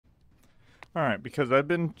Alright, because I've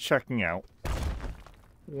been checking out,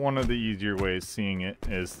 one of the easier ways seeing it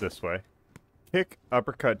is this way. Kick,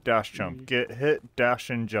 uppercut, dash, jump. Get hit, dash,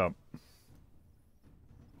 and jump.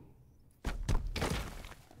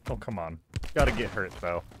 Oh, come on. Gotta get hurt,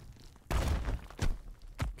 though.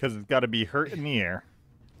 Because it's gotta be hurt in the air.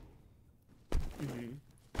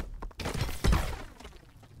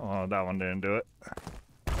 Oh, that one didn't do it.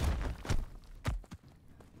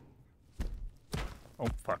 Oh,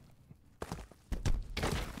 fuck.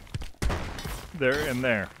 There and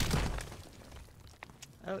there.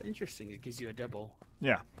 Oh, interesting. It gives you a double.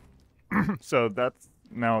 Yeah. So that's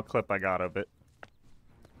now a clip I got of it.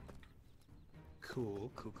 Cool,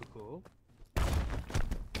 cool, cool, cool.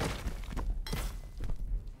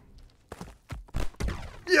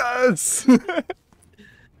 Yes!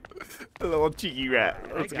 A little cheeky rat.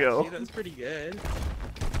 Let's go. That's pretty good.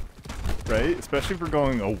 Right? Especially if we're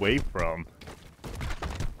going away from.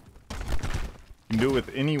 You can do it with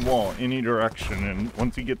any wall, any direction, and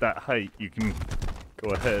once you get that height, you can go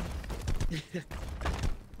ahead.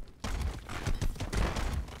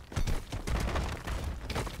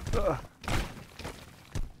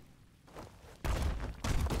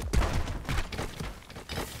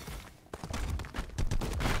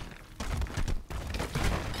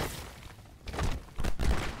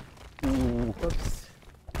 Ooh. Whoops.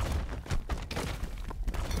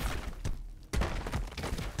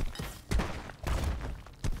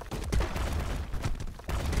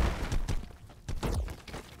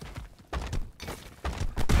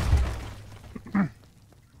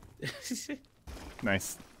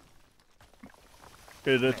 Nice.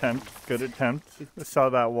 Good attempt. Good attempt. I saw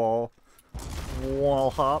that wall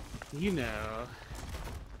hop. You know,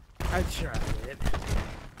 I tried it.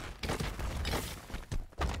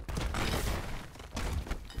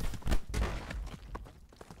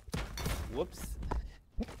 Whoops.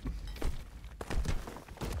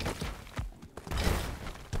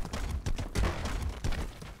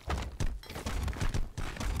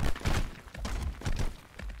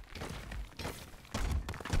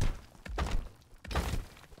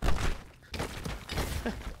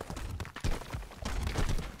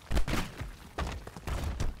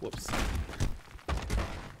 Whoops.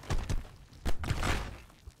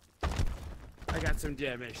 I got some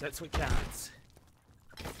damage. That's what counts.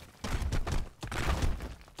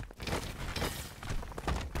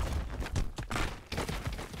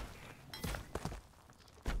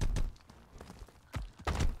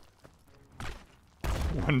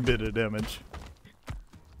 One bit of damage.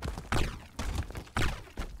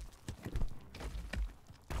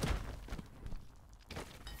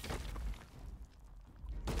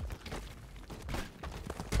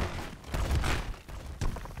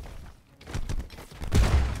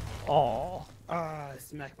 Oh. Ah, I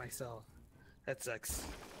smacked myself. That sucks.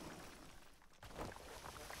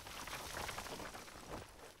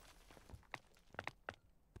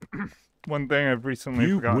 One thing I've recently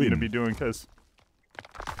forgotten to be doing, because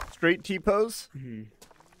straight T-pose,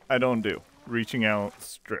 I don't do. Reaching out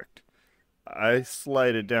strict. I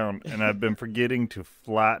slide it down, and I've been forgetting to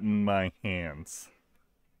flatten my hands.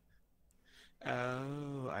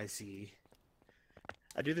 Oh, I see.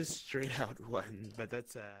 I do this straight out one, but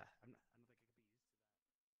that's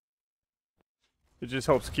It just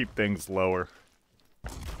helps keep things lower.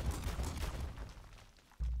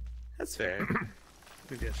 that's fair.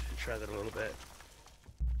 Maybe I should try that a little bit.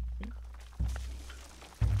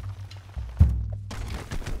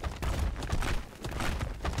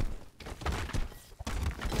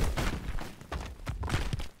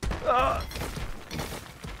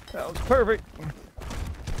 That was perfect.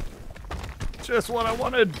 Just what I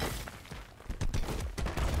wanted.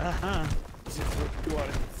 Just what you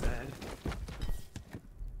wanted said.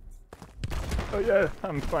 Oh yeah,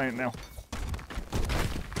 I'm fine now.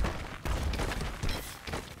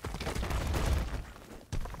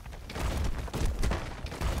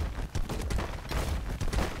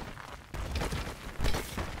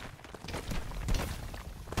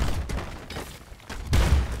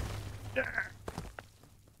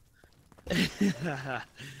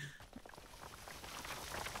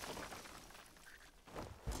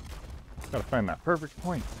 Gotta find that perfect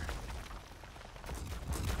point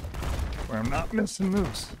where I'm not missing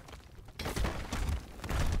moves.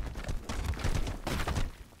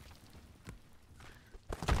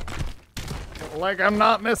 Like I'm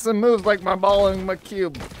not missing moves like my ball and my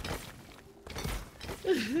cube.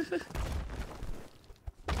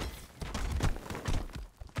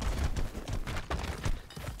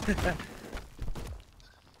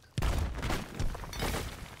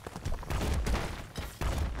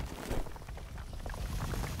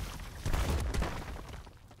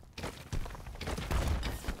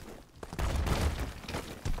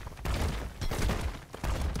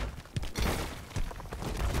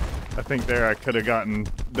 I think there I could have gotten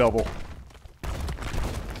double.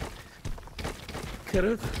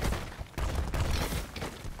 Could've.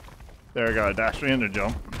 There I got a dash and a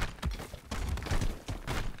jump.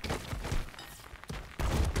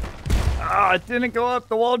 Ah, it didn't go up.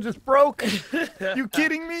 The wall just broke. You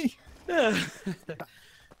kidding me?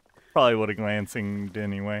 Probably would have glancinged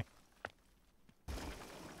anyway.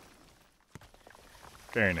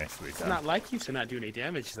 Very nicely done. It's not like you to not do any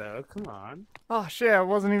damage, though. Come on. Oh, shit. I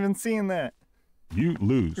wasn't even seeing that. You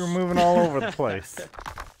lose. You're moving all over the place.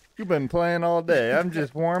 You've been playing all day. I'm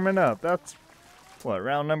just warming up. That's, what,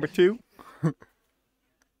 round number 2?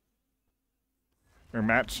 Or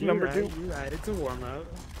match number 2? You're right. It's a warm-up.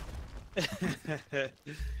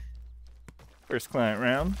 First client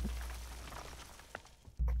round.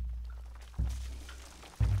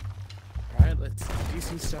 Alright, let's do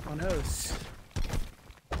some stuff on host.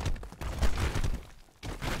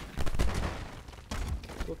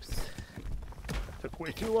 Whoops. Took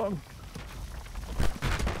way too long.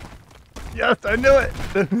 Yes, I knew it!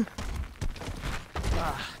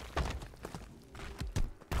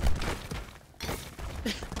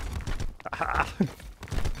 Ah.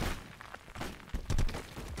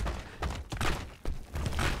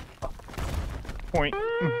 Point.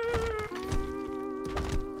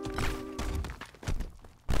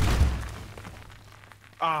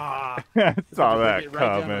 Ah. I saw Right that down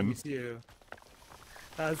on coming. you, too.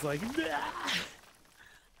 I was like, nah.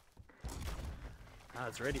 I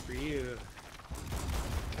was ready for you.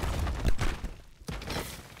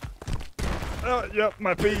 Oh, yep,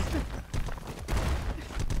 my feet.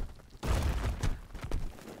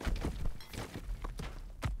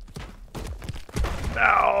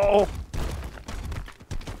 No!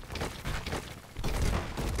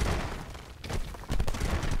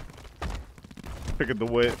 Took it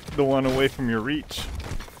the one away from your reach.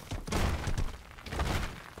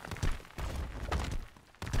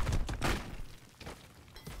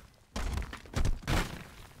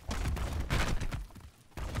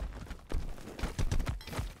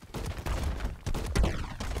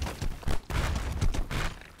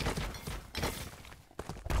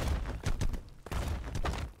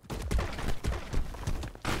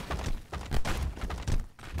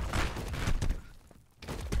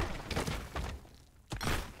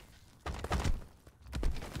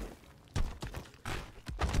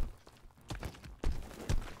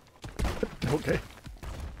 Okay.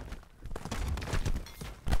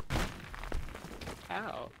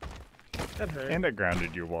 Ow. That hurt. And I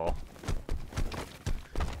grounded your wall.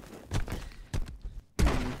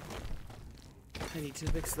 I need to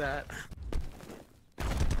fix that.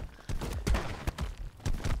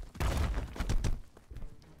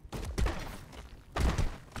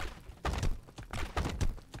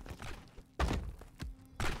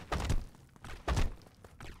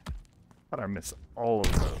 How'd I miss all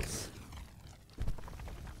of those?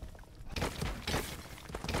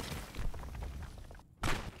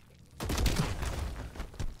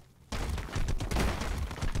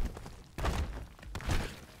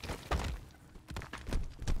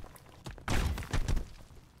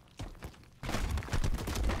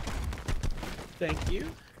 Thank you.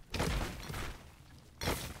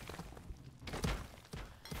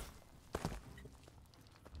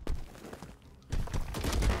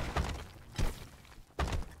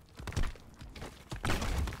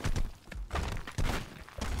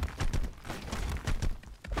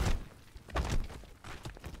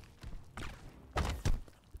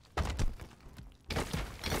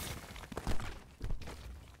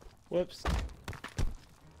 Whoops.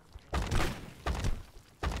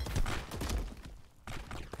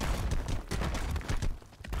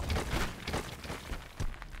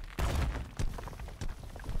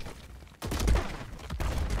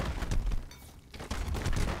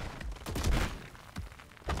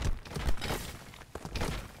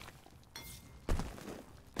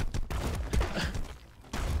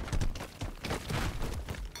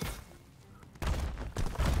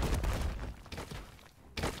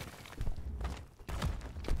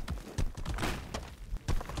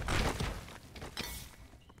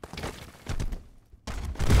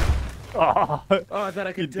 Oh, Oh, I thought I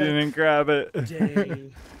you could didn't grab it.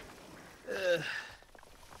 Dang.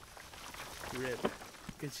 Rip.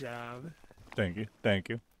 Good job. Thank you. Thank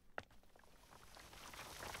you.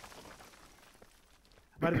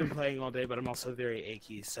 Might have been playing all day, but I'm also very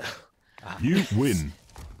achy, so. You win.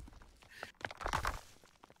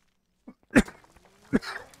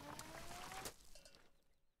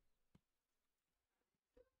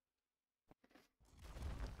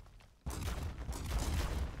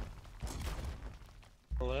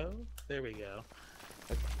 Hello? There we go.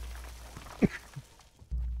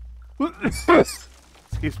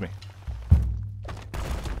 Excuse me.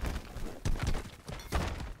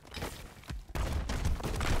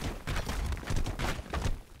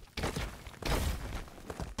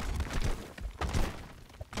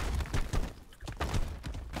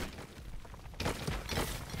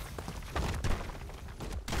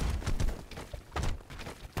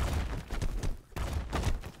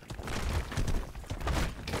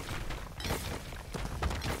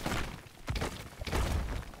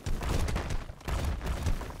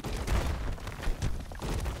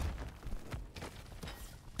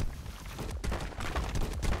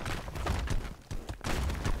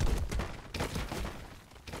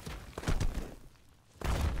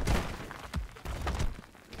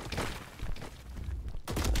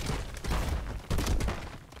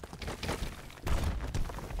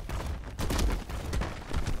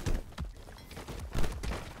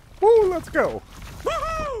 Woo, let's go.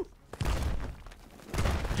 Woohoo!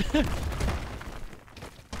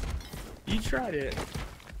 You tried it.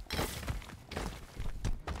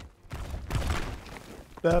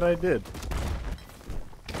 That I did.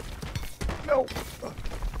 No.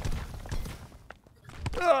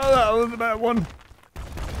 Oh, that was a bad one.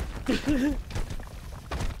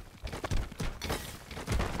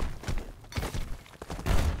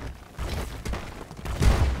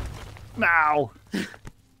 Now.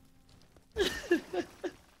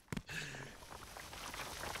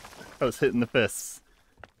 I was hitting the fists.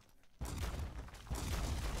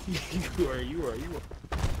 You are.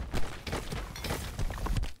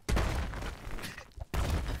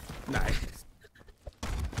 Nice.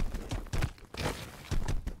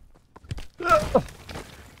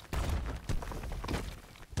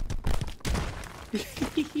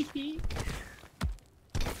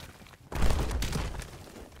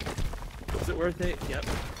 Was it worth it? Yep.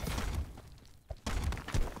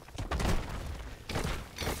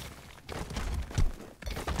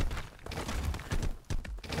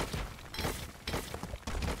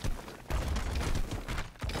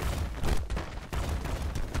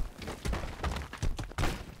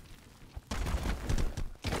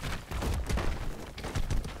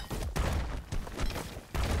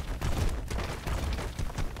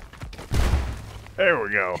 There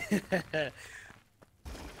we go. I'm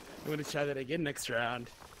gonna try that again next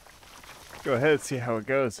round. Go ahead, see how it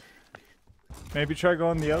goes. Maybe try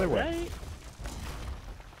going the other way. Right?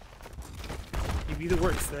 Maybe the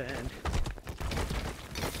works then.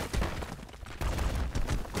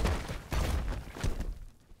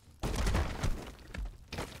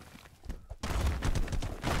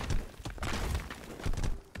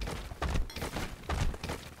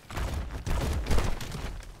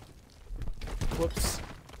 Whoops.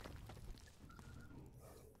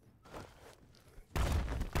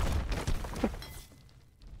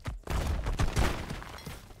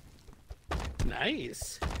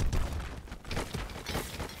 Nice.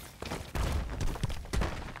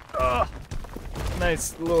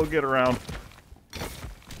 Nice little get around.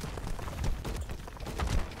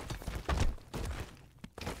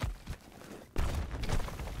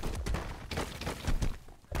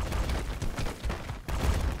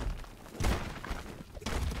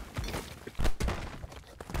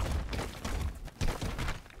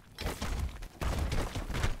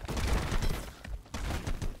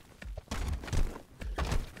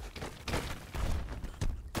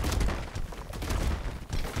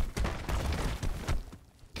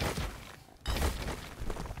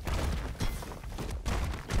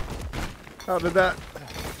 How did that?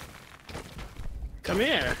 Come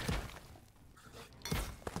here.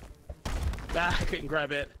 Ah, I couldn't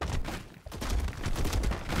grab it.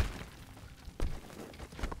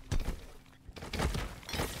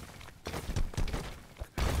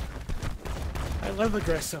 I love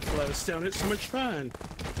aggressive flowstone. It's so much fun.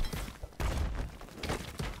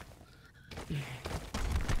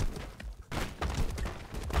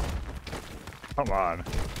 Come on.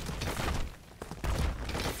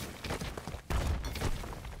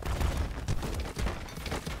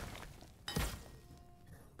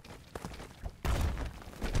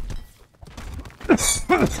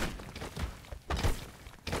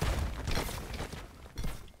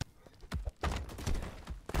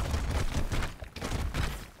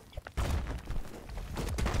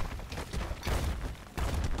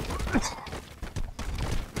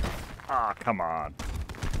 Ah, come on.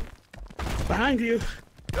 Behind you.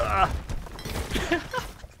 Ah.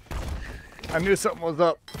 I knew something was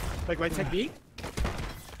up. Like my technique?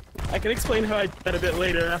 I can explain how I did that a bit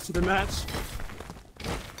later after the match.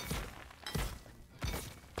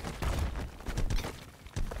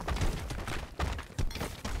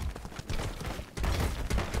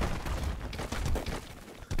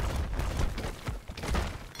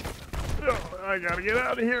 I gotta get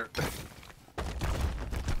out of here.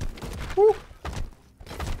 Woo.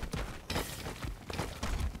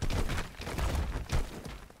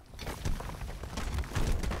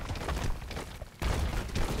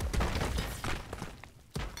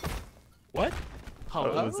 What?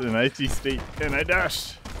 Hello? I was in icy state and I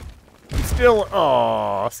dashed.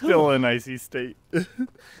 Still in icy state.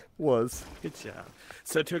 Was. Good job.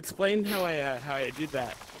 So to explain how I did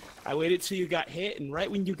that, I waited till you got hit, and right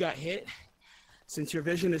when you got hit, since your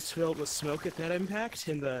vision is filled with smoke at that impact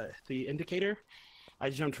and the indicator, I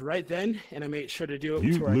jumped right then, and I made sure to do it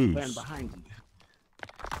You before I could lose. land behind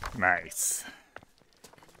you. Nice.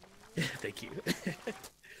 Thank you.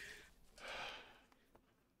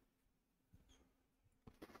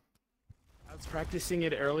 I was practicing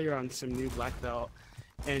it earlier on some new black belt,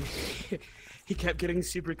 and he kept getting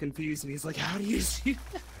super confused, and he's like, "How do you see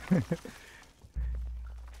that?"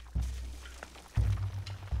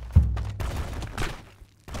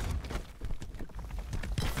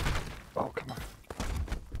 Oh, come on.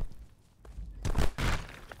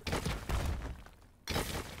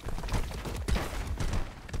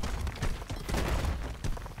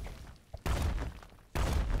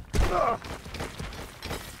 Ah.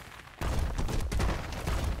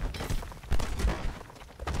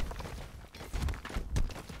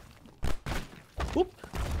 Whoop.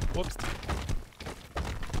 Whoops.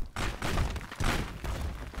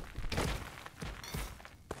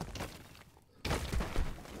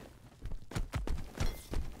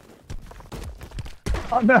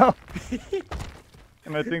 Oh no!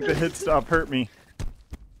 And I think the hit stop hurt me.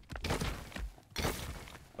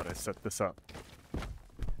 But I set this up.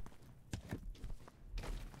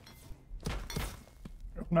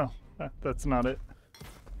 Oh, no, that's not it.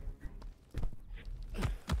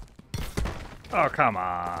 Oh, come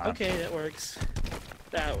on. Okay, that works.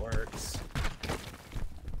 That works.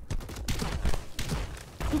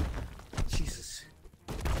 Jesus.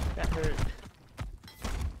 That hurt.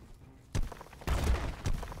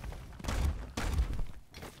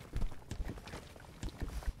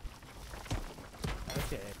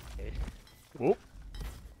 Okay. Whoop.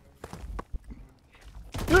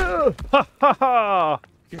 Ha ha ha!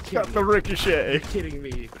 You're Got kidding the me. ricochet. You're kidding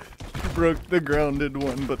me. Broke the grounded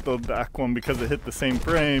one, but the back one, because it hit the same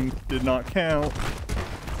frame, did not count.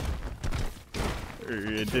 Or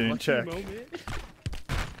it didn't Lucky check. moment.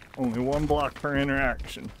 Only one block per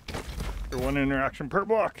interaction. Or one interaction per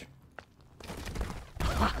block.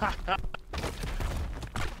 I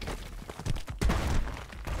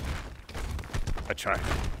tried.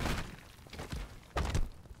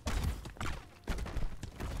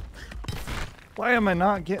 Why am I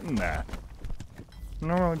not getting that?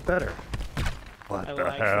 Normally better. What I the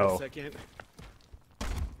lagged for a hell? second.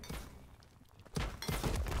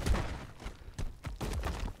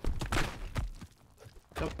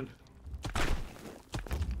 Come on.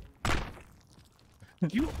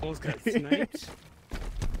 You almost got sniped.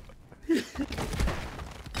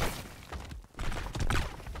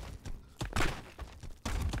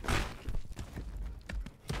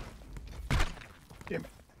 Damn it.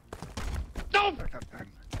 No! I got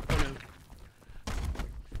time. Oh no.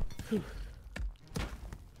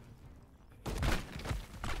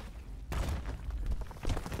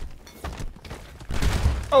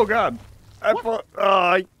 Oh god. I thought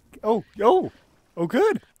oh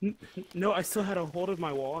good. No, I still had a hold of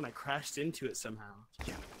my wall and I crashed into it somehow.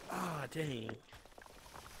 Yeah. Ah, dang.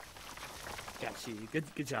 Got you.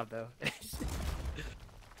 Good job though.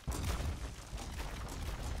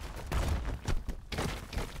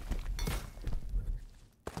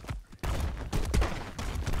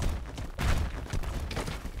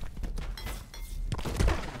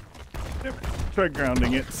 Try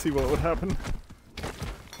grounding it, see what would happen.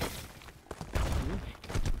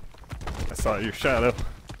 I saw your shadow.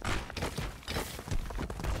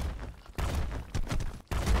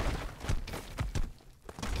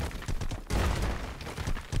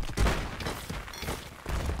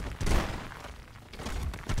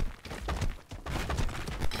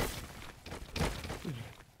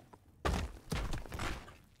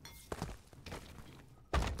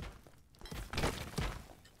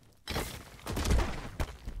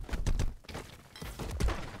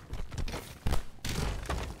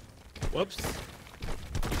 Whoops.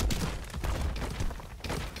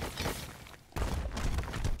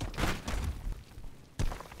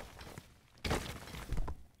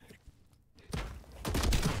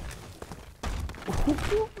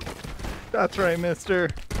 That's right, mister.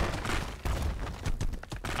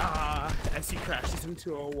 Ah, as he crashes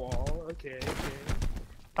into a wall. Okay.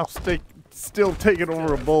 I'll still take it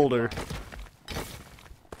over a boulder.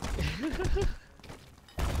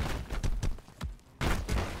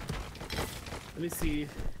 Let me see.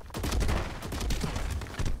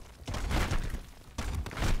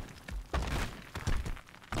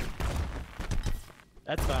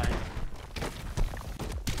 That's fine.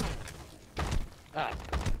 Ah.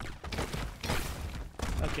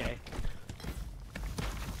 Okay.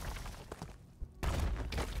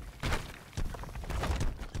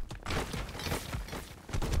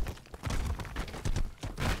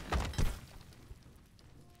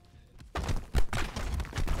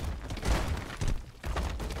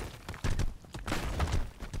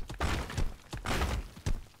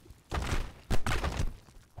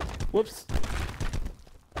 Whoops.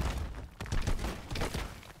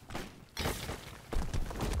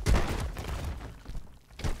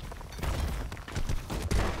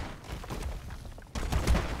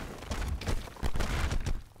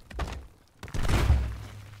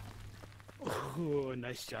 Ooh,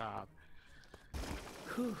 nice job.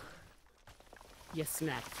 Whew. You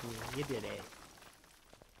smacked me. You did it.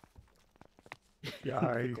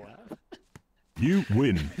 Guy. You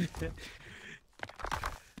win. Let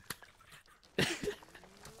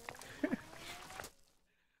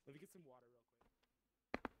me get some water real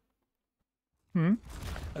quick.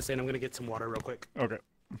 I was saying I'm gonna get some water real quick. Okay.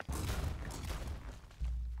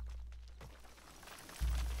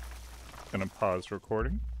 Gonna pause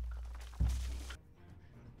recording.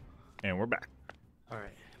 And we're back. Alright,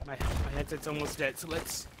 my headset's almost dead, so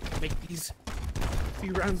let's make these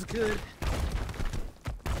few rounds good.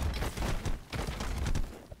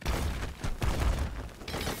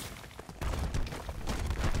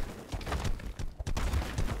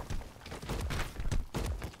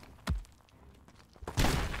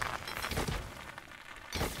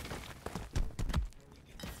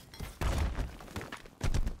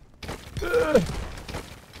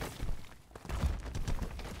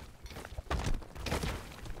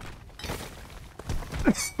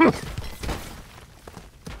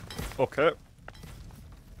 Okay.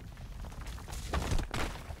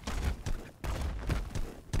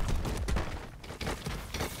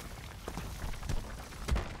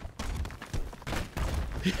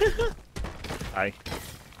 Hi.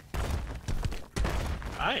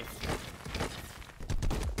 Hi.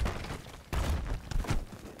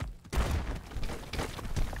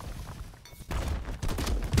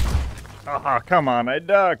 Ah, come on, I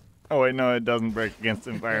ducked. Oh wait, no, it doesn't break against the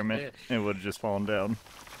environment. It would have just fallen down.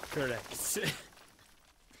 Correct.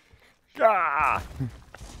 Ah!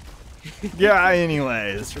 Yeah,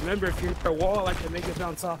 anyways. Just remember, if you're near a wall, I can make it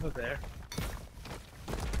bounce off of there.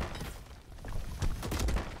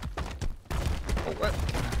 Oh, what?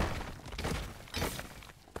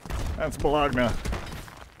 That's Bologna.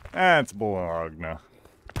 That's Bologna.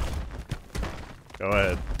 Go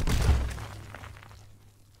ahead.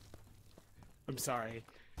 I'm sorry.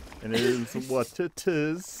 It is what it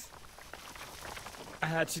is. I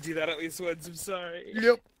had to do that at least once. I'm sorry.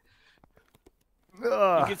 Yep. You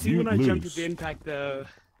can see You when I jumped lose. at the impact, though,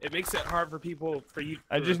 it makes it hard for people,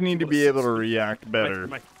 I just need to be able to react better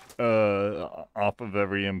my- off of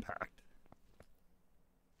every impact.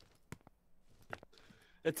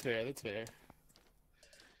 That's fair. That's fair.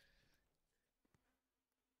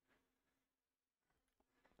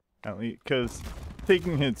 At least, because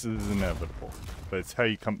taking hits is inevitable, but it's how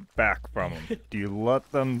you come back from them. Do you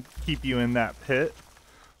let them keep you in that pit,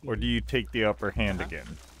 or do you take the upper hand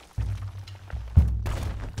again?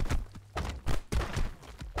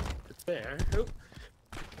 That's fair. Oop.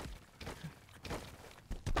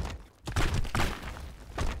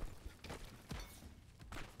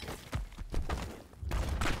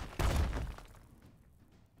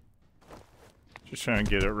 Just trying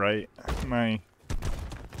to get it right. My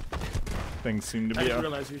things seem to I be didn't up.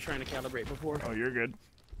 realize we were trying to calibrate before. Oh, you're good.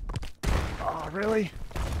 Oh, really?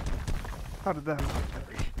 How did that not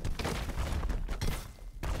carry?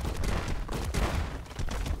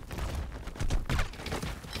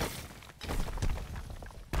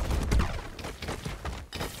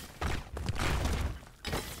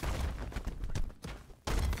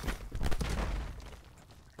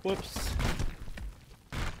 Whoops.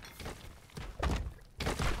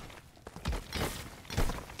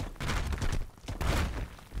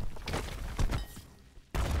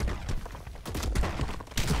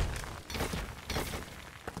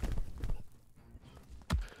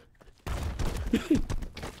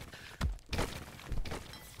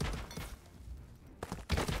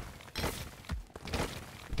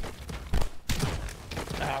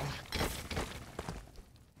 Ow.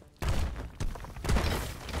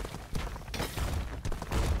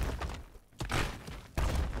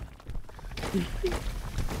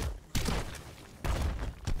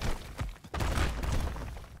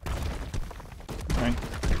 Right.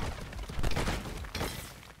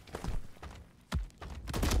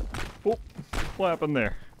 Oh, what happened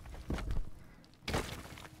there?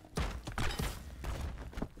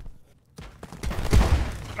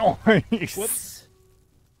 Nice. Whoops.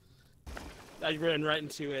 I ran right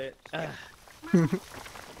into it.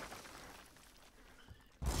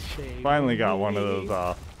 Finally got one of those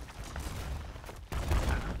off.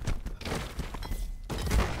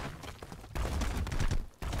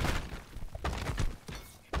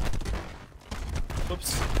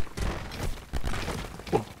 Whoops.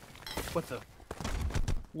 Whoa. What the?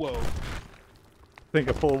 Whoa. I think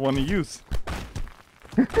I pulled one of yous.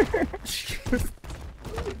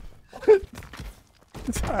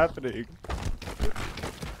 What's happening?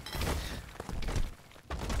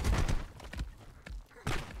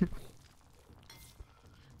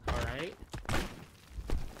 Alright.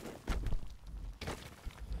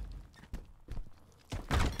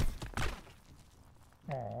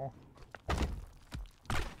 Aww.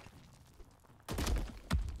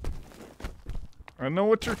 I know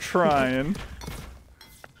what you're trying.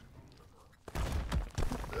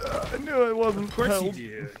 I knew it wasn't. Of course help. you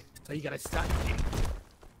do. So you gotta stop me.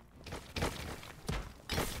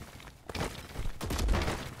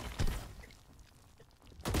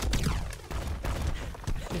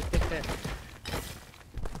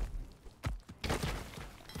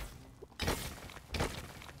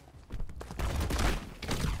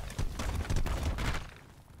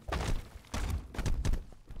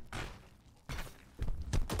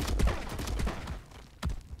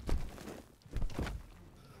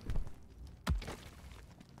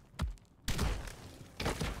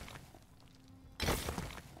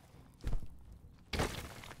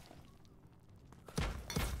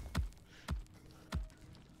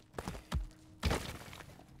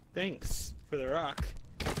 Thanks for the rock.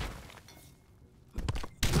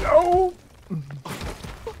 No!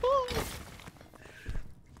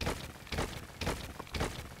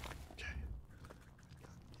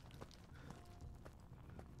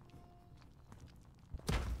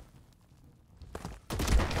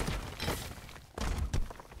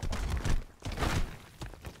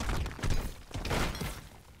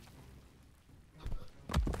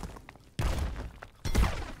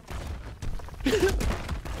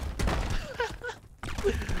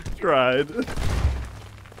 Tried.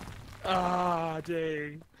 Ah,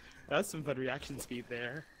 dang. That's some fun reaction speed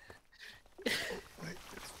there.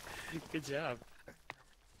 Good job.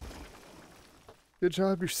 Good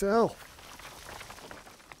job yourself.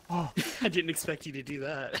 Oh, I didn't expect you to do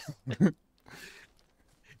that.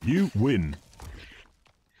 You win.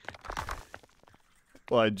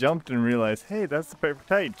 Well, I jumped and realized, hey, that's the perfect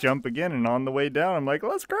height. Jump again, and on the way down, I'm like,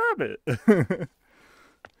 let's grab it.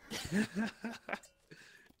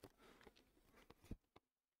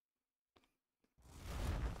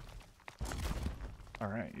 All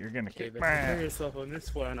right, you're gonna Okay, kick but my prepare ass. yourself on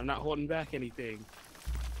this one. I'm not holding back anything.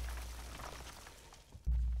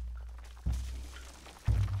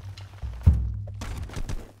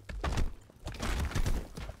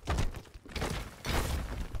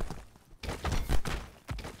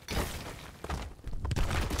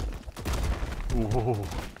 Whoa.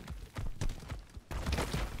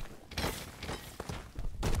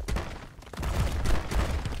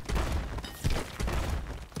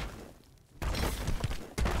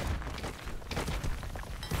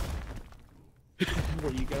 Where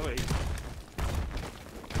are you going?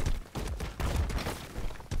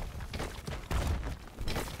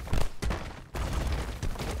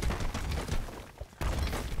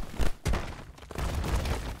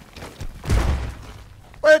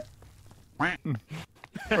 What?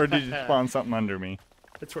 Or did you spawn something under me?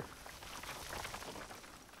 That's where.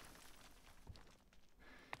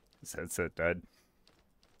 His headset died.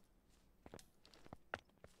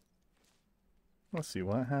 Let's see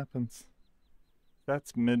what happens.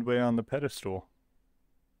 That's midway on the pedestal.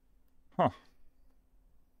 Huh.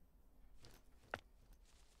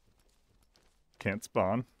 Can't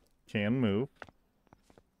spawn. Can move.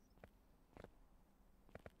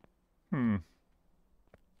 I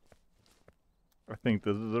think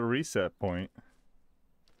this is a reset point.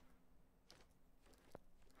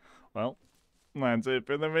 Well, that's it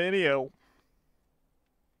for the video.